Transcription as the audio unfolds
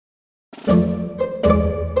It's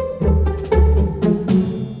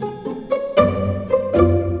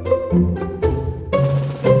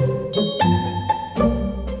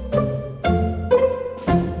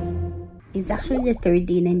actually the third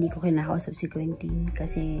day na hindi ko kinakausap si Quentin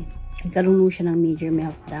kasi nagkaroon siya ng major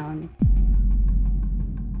meltdown.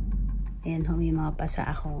 Ayan ho, may mga pasa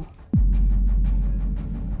ako.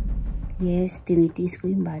 Yes, tinitiis ko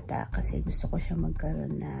yung bata kasi gusto ko siya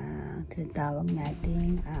magkaroon ng tinatawag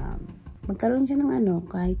natin. Magkaroon siya ng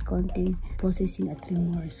kahit konting processing at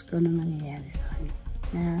remorse kung ano nangyayari sa kanya.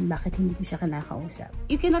 Na bakit hindi ko siya kinakausap.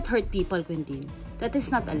 You cannot hurt people, Quentin. That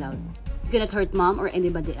is not allowed. You cannot hurt mom or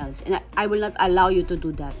anybody else. And I will not allow you to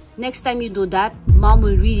do that. Next time you do that, mom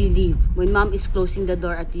will really leave. When mom is closing the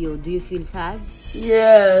door at you, do you feel sad?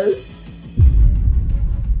 Yes.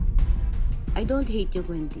 I don't hate you,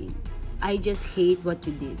 Quentin. I just hate what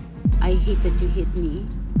you did. I hate that you hit me.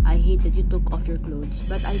 I hate that you took off your clothes.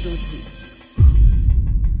 But I don't hate.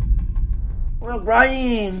 I'm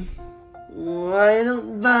crying. Why not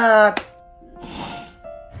that?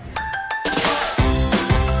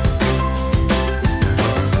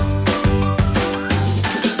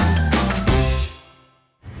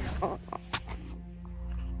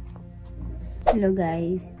 Hello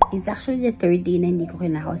guys. It's actually the third day na hindi ko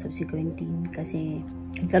kinakausap si Quentin kasi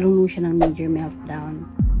nagkaroon siya ng major meltdown.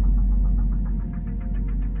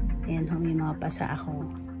 Ayan ho, may mga pasa ako.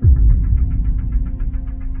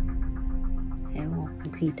 Ewan ko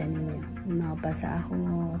kung kita ninyo. May mga pasa ako,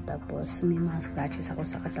 tapos may mga scratches ako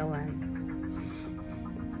sa katawan.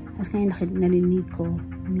 Tapos ngayon narinig ko,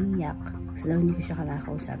 umiyak. Kasi daw hindi ko siya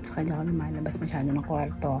kinakausap. So kaya ako lumalabas masyado ng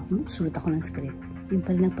kwarto. Sulat ako ng script. Yung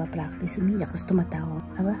pala nagpa-practice, umiyak, tapos tumatawa.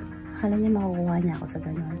 Aba, akala niya makukuha niya ako sa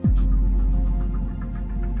ganon.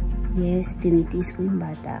 Yes, tinitiis ko yung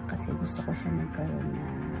bata kasi gusto ko siya magkaroon na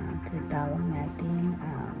tinatawag natin.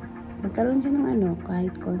 Magkaroon siya ng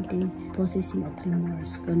kahit konting processing at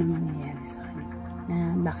remorse kung ano nangyayari sa kanya.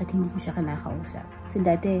 Na bakit hindi ko siya kinakausap. Kasi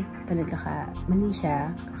dati, pag mali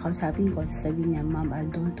siya, kakausapin ko, sasabihin niya, Mom, I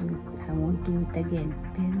won't do it again.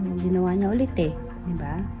 Pero ginawa niya ulit eh.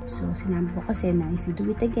 Diba? So, sinabi ko kasi na if you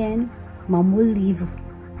do it again, mom will leave.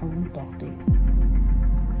 I won't talk to you.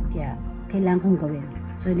 Kaya, kailangan kong gawin.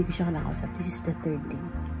 So, hindi ko siya kinakausap. This is the third day.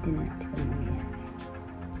 Tingnan natin kung ano nangyayari.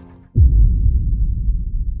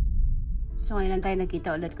 So, ngayon lang tayo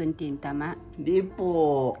nagkita ulit, Quentin. Tama? Hindi po.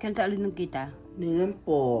 Kailan tayo ulit nagkita? Hindi lang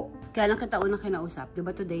po. Kaya lang kita unang kinausap.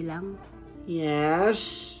 Diba today lang?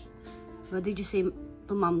 Yes. What did you say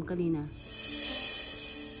to mom kanina?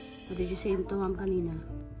 What did you say to mom kanina?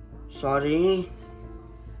 Sorry.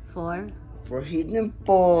 For? For hitting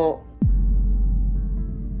po.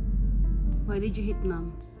 Why did you hit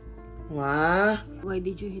mom? What? Why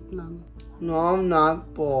did you hit mom? No, I'm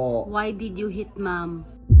not po. Why did you hit mom?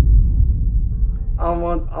 I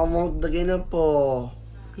want again na po.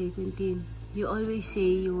 Okay, Quentin. You always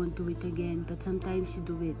say you won't do it again, but sometimes you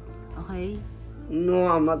do it. Okay? No,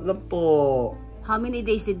 I'm not na po. How many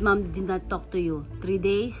days did mom did not talk to you? 3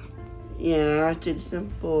 days? Yeah, it's na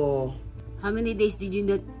po. How many days did you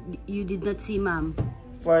did not see mom?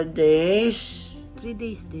 4 days. 3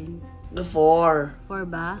 days din. The 4. 4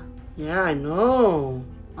 ba? Yeah, I know.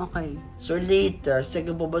 Okay. So later,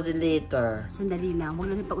 second po ba later? Sandali lang.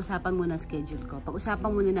 Huwag natin pag-usapan muna ang schedule ko.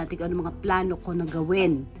 Pag-usapan muna natin kung ano mga plano ko na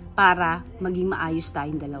gawin para maging maayos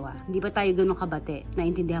tayong dalawa. Hindi ba tayo ganun kabate?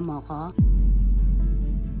 Naintindihan mo ako?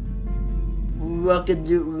 What can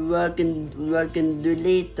do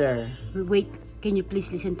later? Wait, can you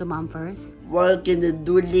please listen to mom first? What can you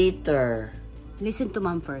do later? Listen to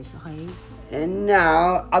mom first, okay? And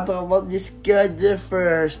now, I'll talk about the schedule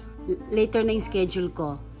first. Later na yung schedule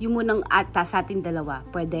ko. Yung munang ata sa ating dalawa.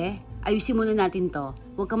 Pwede? Ayusin muna natin to.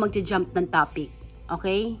 Huwag kang mag-jump ng topic.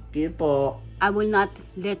 Okay? Okay po. I will not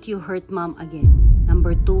let you hurt mom again.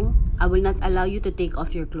 Number 2, I will not allow you to take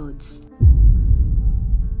off your clothes.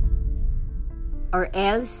 Or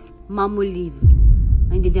else, mom will leave.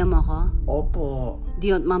 Naintindihan mo ako? Opo. Do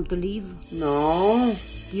you want mom to leave? No.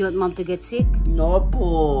 Do you want mom to get sick? No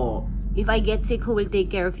po. If I get sick, who will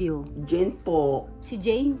take care of you? Jane po. Si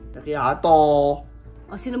Jane? Kaya to.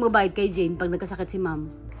 O sino magbayad kay Jane pag nagkasakit si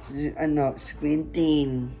mom? Si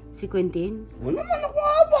Quentin. Si Quentin? Wala naman ako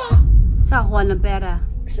nga ba? Saan kuha ng pera?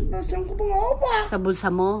 Saan ko pa nga ba? Sa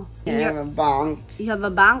bulsa mo? I have a bank. You have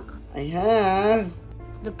a bank? I have.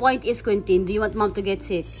 The point is, Quentin, do you want mom to get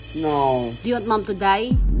sick? No. Do you want mom to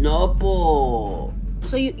die? No po.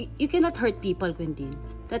 So you cannot hurt people, Quentin.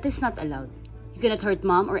 That is not allowed. You cannot hurt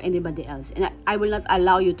mom or anybody else. And I will not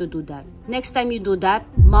allow you to do that. Next time you do that,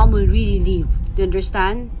 mom will really leave. Do you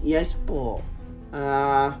understand? Yes po.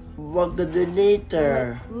 What to do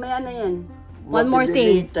later? May ano yan. What One more to do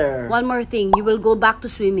thing. later? One more thing. You will go back to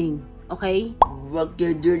swimming. Okay? What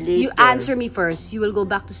to do later? You answer me first. You will go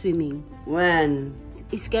back to swimming. When?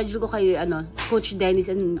 I-schedule ko kayo, Coach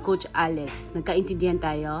Dennis and Coach Alex. Nagkaintindihan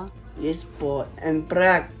tayo? Yes po. And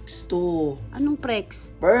Prex too. Anong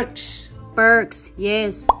prex? Perks. Perks.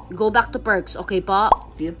 Yes. Go back to perks. Okay po?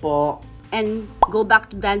 Okay po. And go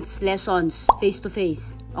back to dance lessons. Face to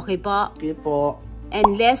face. Okay po? Okay po.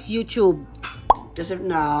 And less YouTube. Kasi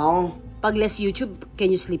now. Pag less YouTube,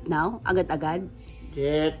 can you sleep now? Agad-agad?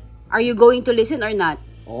 Yes. Are you going to listen or not?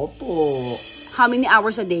 Opo. How many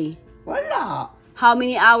hours a day? Wala. How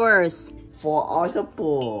many hours? 4 hours na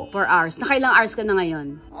po. 4 hours. Nakailang hours ka na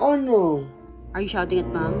ngayon? Ano? Are you shouting at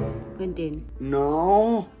mom? Quentin?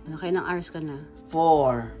 No. Nakailang hours ka na?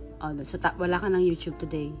 4. Oh, so wala ka ng YouTube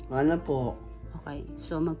today? Wala po. Okay.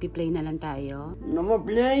 So magpi-play na lang tayo. No more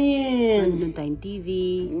playing. Nandun tayong TV.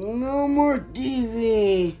 No more TV.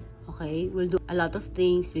 Okay? We'll do a lot of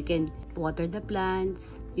things. We can water the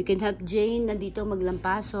plants. You can help Jane na dito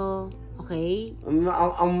maglampaso. Okay? I'm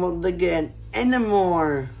not again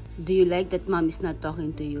anymore. Do you like that mom is not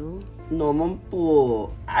talking to you? No man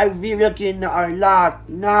po. I really like na a lot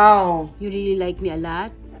now. You really like me a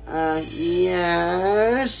lot?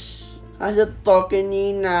 Yes. Asa talking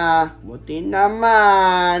Nina. Buti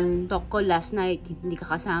naman. Talk ko last night, hindi ka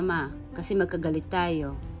kasama. Kasi magkagalit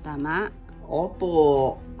tayo. Tama?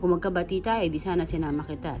 Opo. Kung magkabati tayo, di sana sinama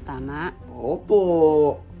kita. Tama?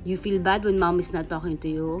 Opo. You feel bad when mom is not talking to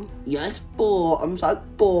you? Yes po. I'm sad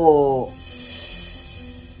po.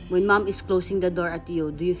 When mom is closing the door at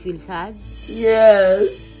you, do you feel sad?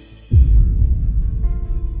 Yes.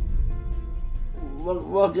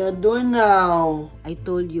 What can I do now? I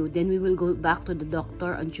told you, then we will go back to the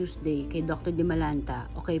doctor on Tuesday kay Dr. Di Malanta.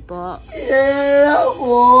 Okay po? Yeah,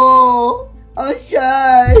 ako. I'm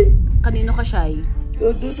shy. Kanino ka shy?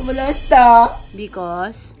 Dr. Malanta.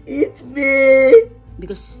 Because? It's me.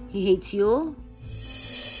 Because he hates you?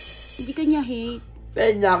 Hindi ka niya hate.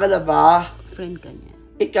 Pwede na ka na ba? Friend ka niya.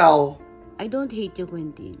 Ikaw. I don't hate you,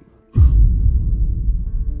 Quentin.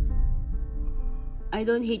 I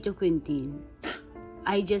don't hate you, Quentin.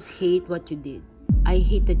 I just hate what you did. I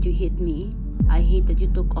hate that you hit me. I hate that you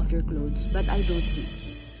took off your clothes. But I don't hate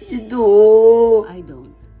you. You do. I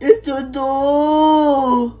don't. Yes, you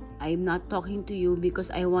do. I'm not talking to you because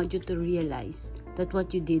I want you to realize that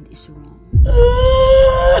what you did is wrong.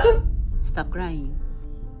 Stop crying.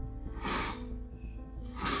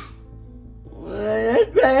 Why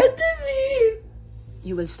are to me?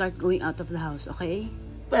 You will start going out of the house, okay?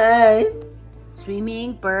 Fine.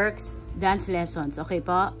 Swimming, perks, dance lessons, okay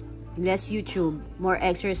po? Less YouTube, more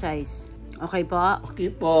exercise, okay po? Okay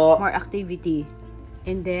po. More activity.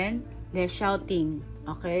 And then, less shouting,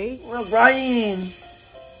 okay? We're crying.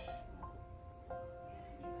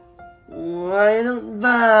 Why not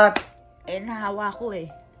that? Eh, nahawa ko eh.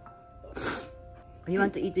 You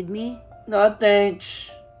want to eat with me? No, thanks.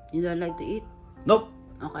 You don't like to eat? Nope.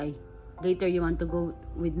 Okay. Later, you want to go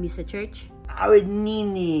with me sa church? I with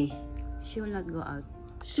Nini. She will not go out.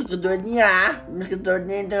 Sikador niya. Sikador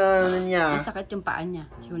niya ito niya. Masakit yung paa niya.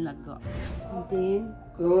 She will not go. Quentin?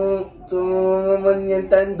 Kung naman yung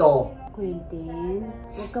tendo. Quentin?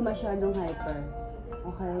 Huwag ka masyadong hyper.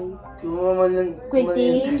 Okay? Kung naman yung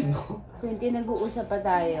Quentin? Quentin, nag-uusap pa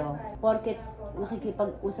tayo. Porket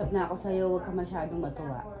nakikipag-usap na ako sa'yo, huwag ka masyadong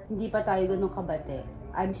matuwa. Hindi pa tayo ganun kabate.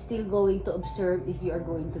 I'm still going to observe if you are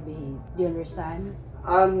going to behave. Do you understand?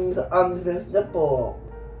 Na po.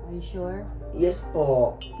 Are you sure? Yes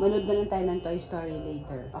po. Manood na lang tayo ng Toy Story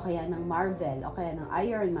later. O kaya ng Marvel. O kaya ng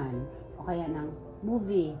Iron Man. O kaya ng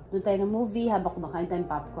movie. Doon tayo ng movie habang kumakain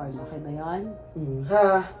tayong popcorn. Okay ba yun?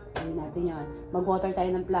 Ha? Sabi natin yun. Mag-water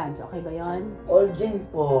tayo ng plants. Okay ba yun? All din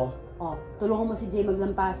po. O, tulungan mo si Jay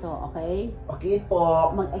maglampaso. Okay? Okay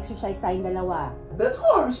po. Mag-exercise tayong dalawa. Of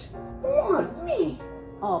course. What? Me.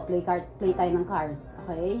 O, play tayo ng cars.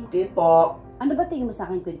 Okay? Okay po. Ano ba tingin mo sa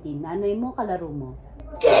akin, Quentin? Nanay mo, kalaro mo?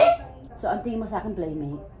 Okay. So, ang tingin mo sa akin,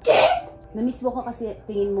 playmate? Okay. Na-miss mo ko kasi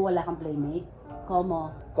tingin mo wala kang playmate?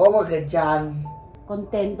 Como? Como ka dyan?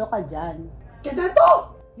 Kontento ka dyan. Kita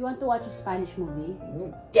to. You want to watch a Spanish movie?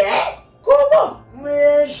 Okay. Como?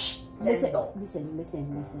 Miss. Listen. Tendo.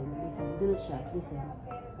 Do not shout. Listen.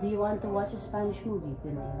 Do you want to watch a Spanish movie,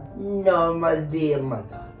 Quentin? No, madima.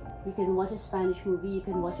 You can watch a Spanish movie, you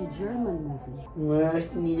can watch a German movie.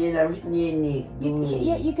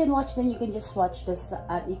 You can watch, then you can just watch this,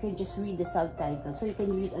 you can just read the subtitles, so you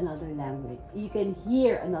can read another language. You can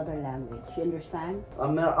hear another language, you understand?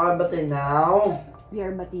 But now? We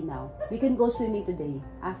are bati now. We can go swimming today,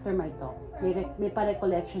 after my talk. May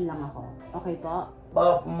pa-recollection lang ako. Okay po?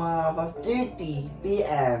 About 5:30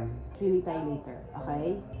 p.m. Swimming tayo later,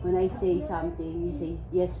 okay? When I say something, you say,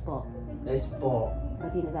 yes po. Yes po.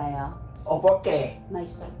 Bati na tayo? Opo, okay.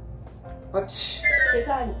 Nice talk. Ach! Shake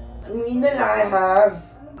hands. Yun na lang I have.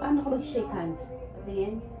 Paano ka mag-shake hands?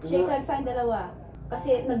 Tingin? Shake hands tayong dalawa.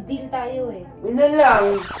 Kasi nag-deal tayo eh. Yun na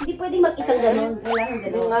lang. Hindi pwedeng mag-isang ganun. Kailangan Yun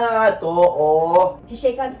ganun. nga to, oh.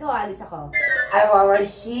 Shake hands ka o alis ako? I wanna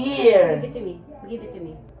hear. Give it to me. Give it to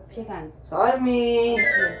me. Shake hands. Honey.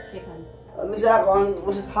 Yes, shake hands.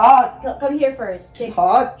 Was it hot? Come here first. Shake.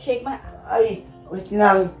 Hot? Shake my... Ay, wait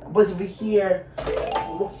lang. What's over here?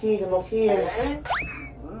 I'm okay, I'm okay.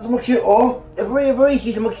 I'm okay, oh. Every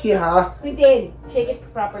heat, I'm okay, ha? Quentin, shake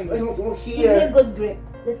it properly. I'm Give me okay. a good grip.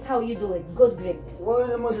 That's how you do it. Good grip.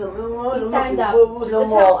 Stand up.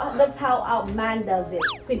 That's how a man does it.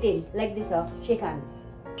 Quentin, like this, oh. Shake hands.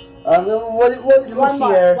 What is One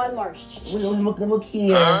more. here? One more. Look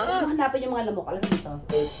here. Hanapin yung mga lamok. Alam mo dito.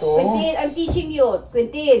 Ito. Quentin, I'm teaching you.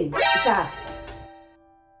 Quentin, isa.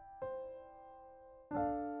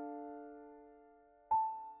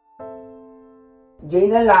 Jay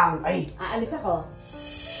na lang. Ay. Aalis ako.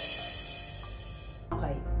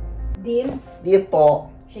 Okay. Deal. Di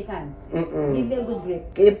po. Shake hands. Mm-mm. Give me a good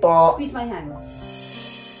grip. Di po. Squeeze my hand.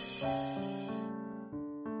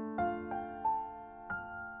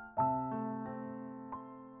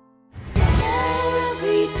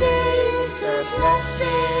 Every day is a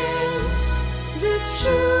blessing.